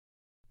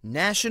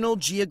National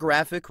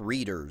Geographic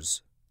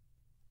Readers.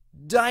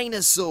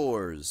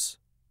 Dinosaurs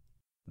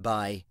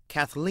by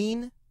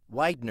Kathleen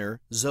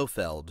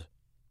Widener-Zofeld.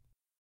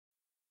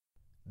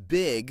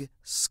 Big,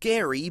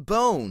 scary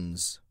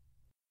bones.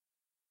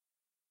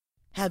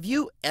 Have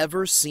you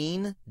ever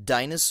seen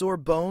dinosaur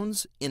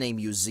bones in a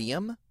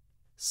museum?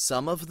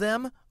 Some of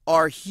them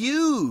are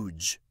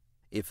huge.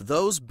 If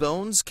those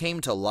bones came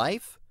to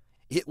life,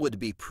 it would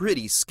be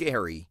pretty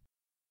scary.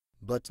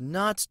 But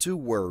not to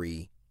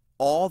worry.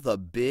 All the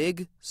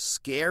big,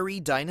 scary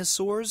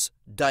dinosaurs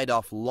died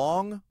off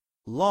long,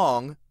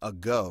 long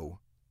ago.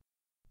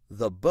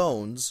 The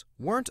bones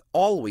weren't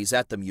always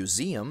at the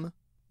museum.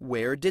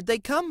 Where did they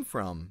come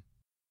from?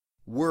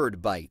 Word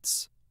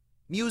bites.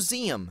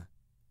 Museum.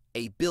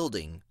 A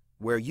building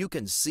where you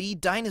can see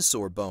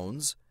dinosaur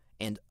bones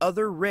and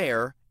other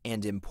rare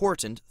and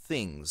important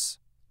things.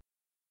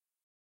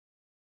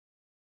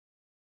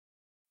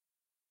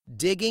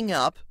 Digging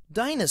up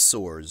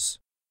dinosaurs.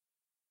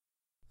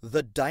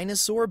 The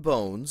dinosaur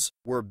bones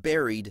were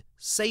buried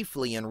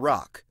safely in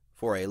rock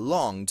for a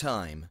long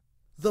time.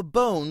 The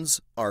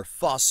bones are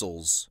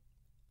fossils.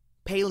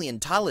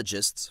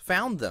 Paleontologists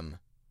found them.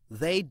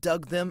 They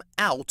dug them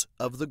out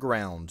of the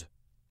ground.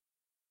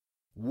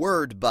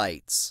 Word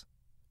bites.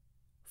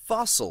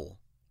 Fossil.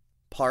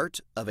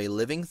 Part of a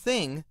living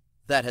thing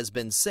that has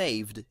been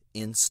saved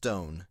in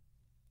stone.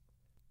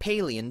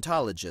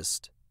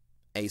 Paleontologist.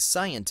 A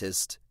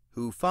scientist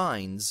who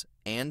finds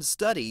and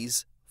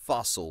studies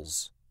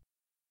fossils.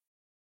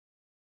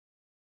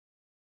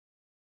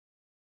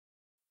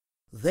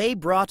 They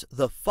brought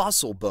the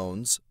fossil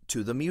bones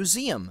to the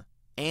museum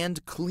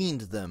and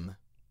cleaned them.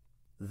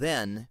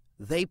 Then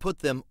they put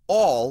them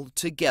all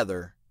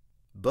together.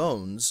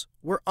 Bones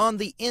were on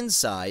the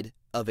inside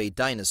of a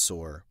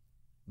dinosaur.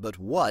 But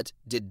what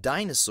did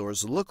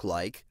dinosaurs look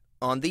like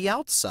on the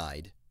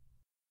outside?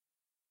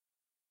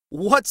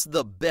 What's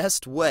the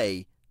best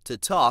way to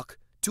talk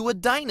to a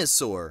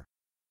dinosaur?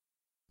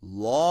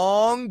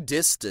 Long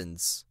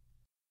distance.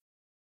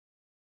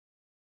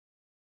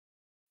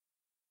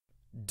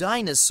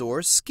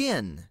 Dinosaur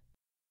skin.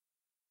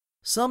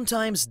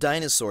 Sometimes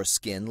dinosaur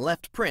skin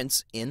left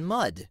prints in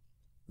mud.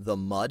 The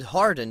mud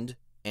hardened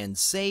and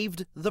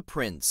saved the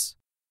prints.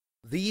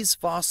 These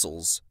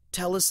fossils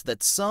tell us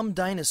that some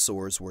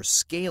dinosaurs were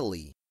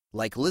scaly,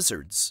 like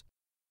lizards.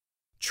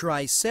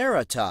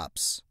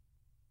 Triceratops.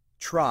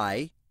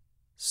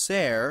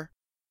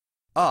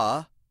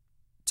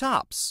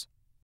 Tops.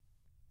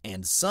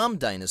 And some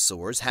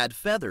dinosaurs had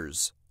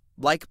feathers,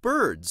 like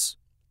birds.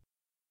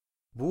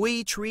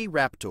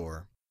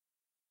 Buitreraptor.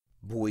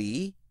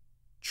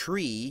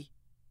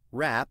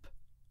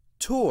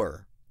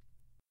 Raptor.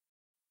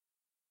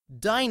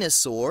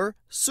 Dinosaur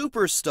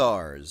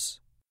superstars.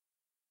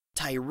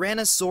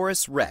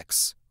 Tyrannosaurus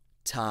rex.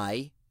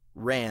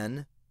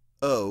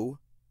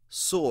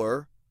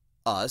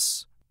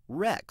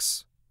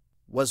 Rex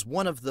was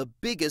one of the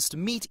biggest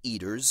meat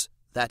eaters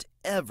that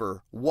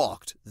ever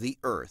walked the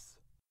earth.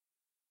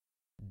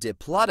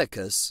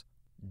 Diplodocus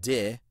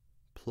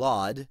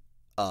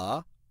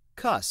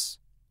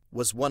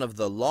was one of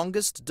the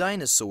longest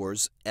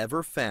dinosaurs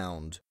ever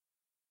found.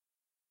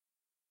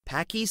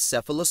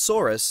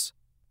 Pachycephalosaurus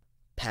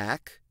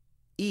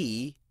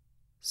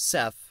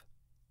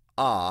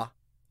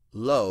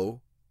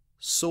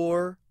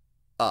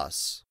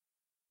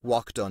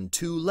walked on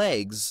two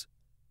legs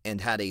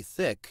and had a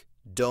thick,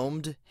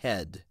 domed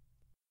head.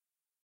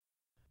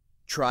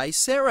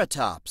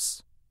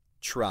 Triceratops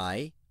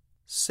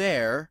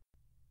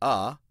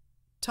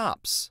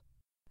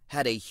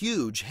had a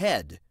huge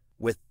head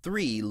with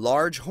 3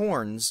 large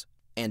horns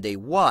and a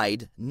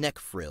wide neck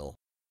frill.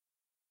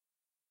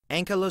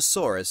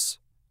 Ankylosaurus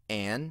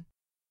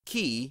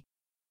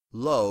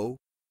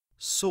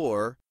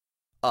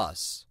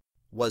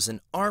was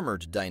an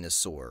armored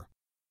dinosaur.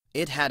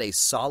 It had a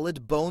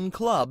solid bone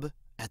club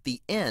at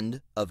the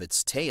end of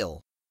its tail.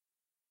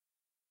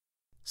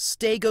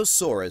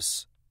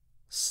 Stegosaurus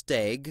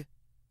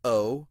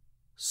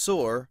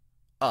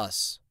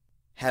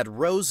had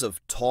rows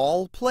of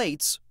tall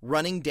plates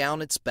running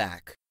down its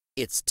back.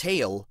 Its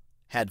tail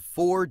had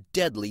 4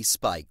 deadly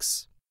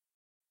spikes.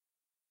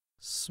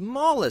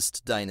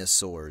 Smallest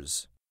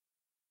dinosaurs.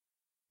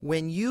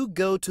 When you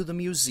go to the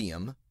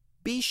museum,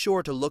 be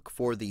sure to look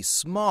for the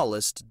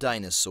smallest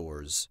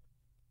dinosaurs.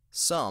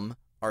 Some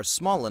are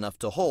small enough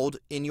to hold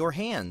in your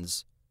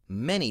hands.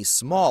 Many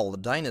small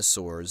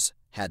dinosaurs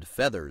had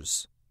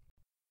feathers.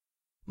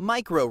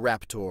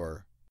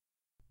 Microraptor.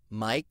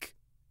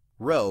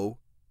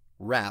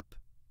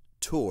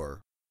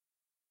 Raptor.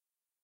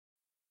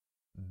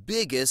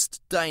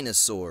 Biggest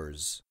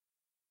dinosaurs.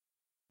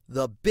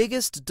 The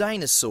biggest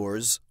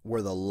dinosaurs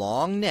were the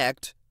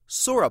long-necked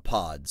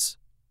sauropods.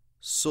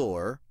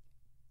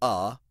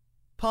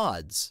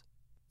 Pods.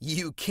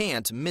 You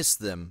can't miss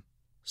them.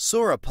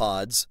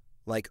 Sauropods,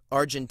 like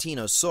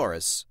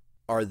Argentinosaurus,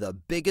 are the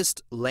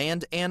biggest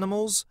land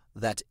animals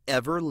that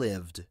ever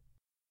lived.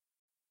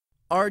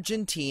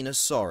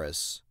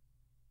 Argentinosaurus.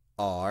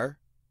 Argentinosaurus.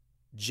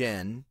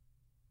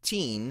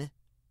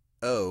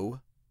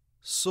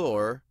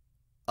 soar,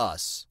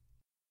 us.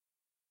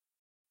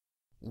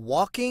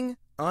 Walking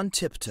on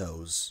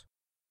tiptoes.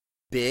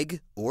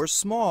 Big or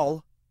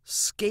small,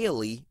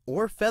 scaly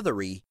or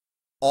feathery,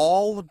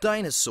 all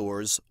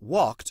dinosaurs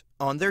walked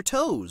on their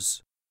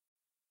toes.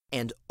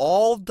 And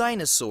all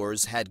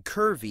dinosaurs had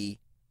curvy,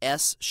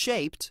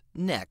 S-shaped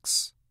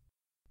necks.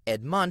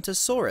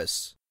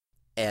 Edmontosaurus.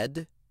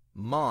 Ed,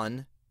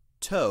 mon,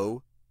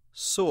 toe,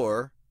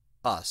 saur,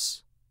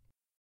 us.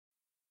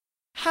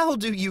 How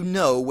do you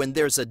know when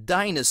there's a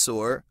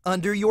dinosaur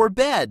under your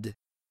bed?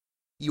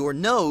 Your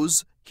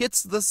nose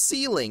hits the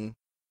ceiling.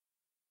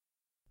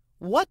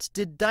 What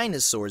did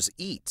dinosaurs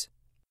eat?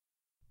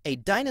 A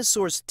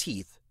dinosaur's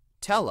teeth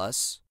tell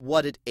us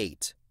what it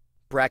ate.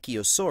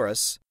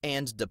 Brachiosaurus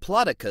and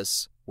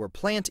Diplodocus were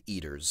plant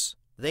eaters.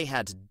 They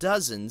had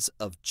dozens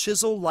of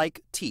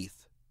chisel-like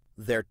teeth.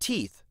 Their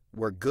teeth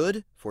were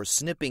good for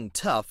snipping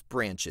tough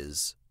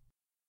branches.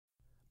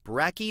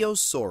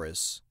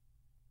 Brachiosaurus.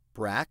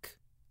 Brach,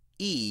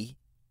 E,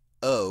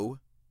 O,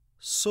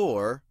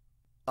 saur,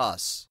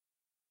 us.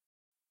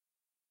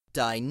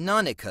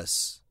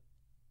 Deinonychus.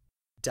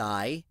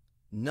 Di,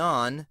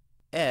 non,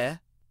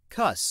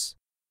 cus.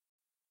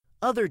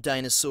 Other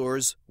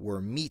dinosaurs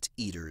were meat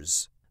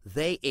eaters.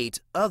 They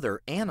ate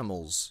other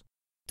animals.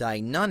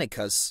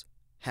 Deinonychus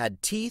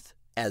had teeth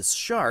as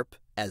sharp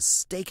as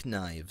steak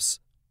knives.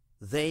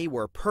 They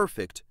were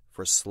perfect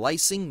for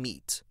slicing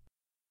meat.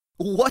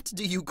 What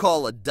do you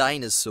call a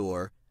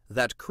dinosaur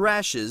that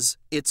crashes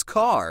its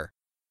car?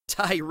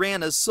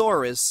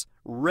 Tyrannosaurus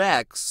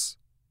Rex.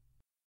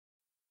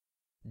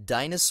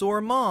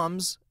 Dinosaur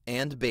moms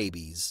and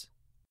babies.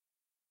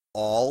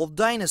 All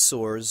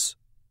dinosaurs,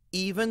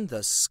 even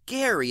the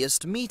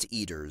scariest meat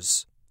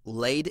eaters,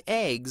 laid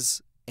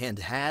eggs and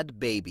had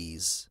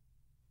babies.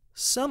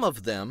 Some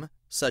of them,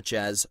 such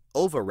as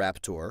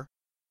Oviraptor,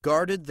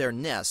 guarded their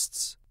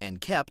nests and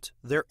kept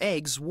their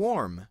eggs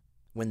warm.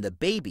 When the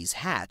babies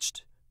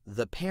hatched,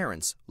 the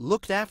parents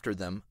looked after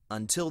them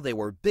until they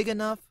were big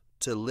enough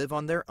to live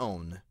on their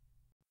own.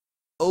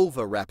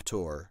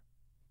 Oviraptor.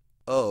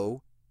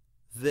 O,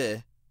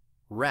 the,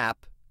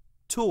 rap,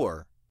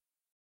 tor.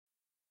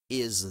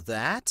 Is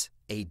that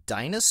a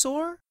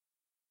dinosaur?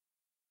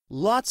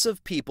 Lots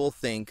of people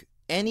think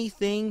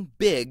anything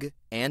big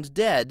and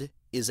dead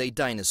is a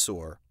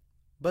dinosaur,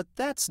 but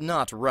that's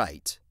not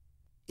right.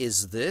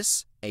 Is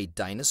this a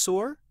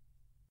dinosaur?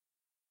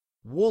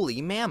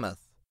 Woolly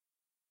mammoth.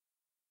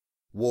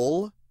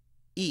 Wool,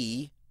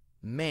 e,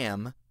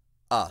 mam,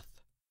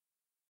 uth.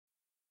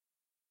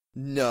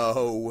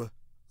 No,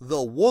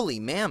 the woolly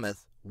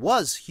mammoth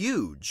was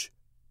huge,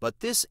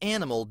 but this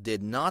animal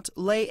did not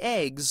lay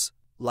eggs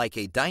like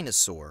a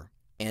dinosaur,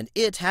 and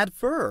it had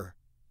fur.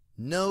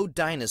 No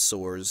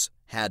dinosaurs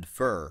had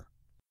fur.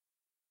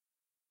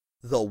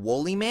 The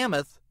woolly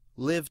mammoth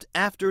lived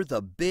after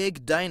the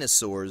big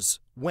dinosaurs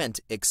went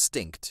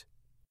extinct.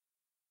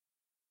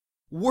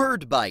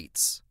 Word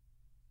bites.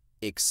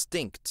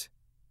 Extinct.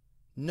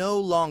 No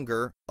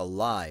longer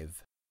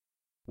alive.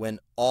 When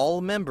all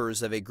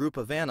members of a group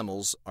of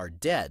animals are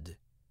dead,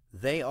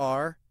 they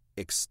are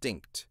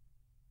extinct.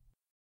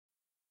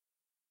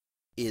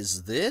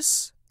 Is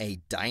this a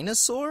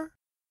dinosaur?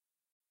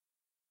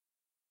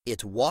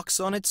 It walks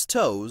on its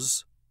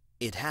toes.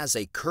 It has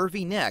a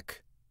curvy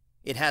neck.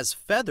 It has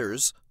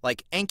feathers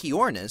like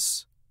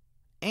Anchiornis.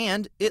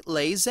 And it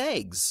lays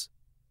eggs.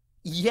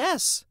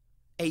 Yes,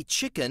 a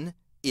chicken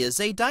is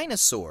a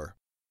dinosaur.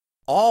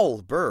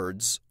 All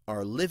birds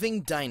are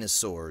living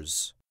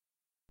dinosaurs.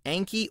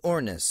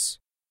 Anchiornis.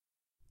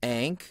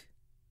 Anch,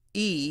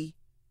 e,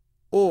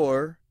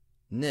 or,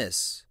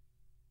 nis.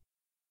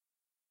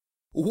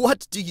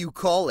 What do you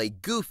call a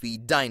goofy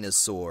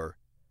dinosaur?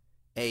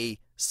 A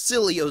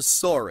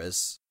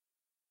Coelosaurus.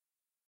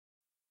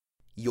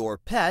 Your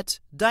pet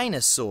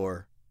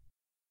dinosaur.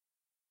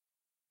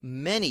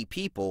 Many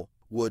people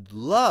would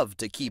love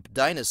to keep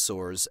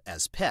dinosaurs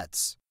as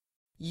pets.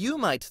 You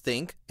might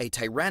think a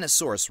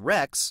Tyrannosaurus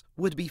Rex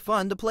would be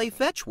fun to play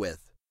fetch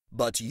with,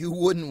 but you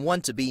wouldn't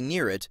want to be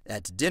near it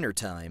at dinner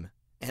time.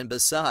 And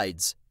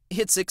besides,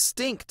 it's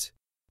extinct.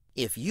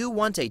 If you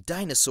want a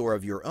dinosaur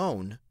of your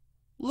own,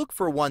 look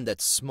for one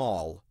that's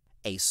small.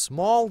 A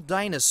small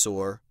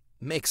dinosaur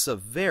makes a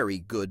very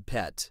good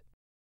pet.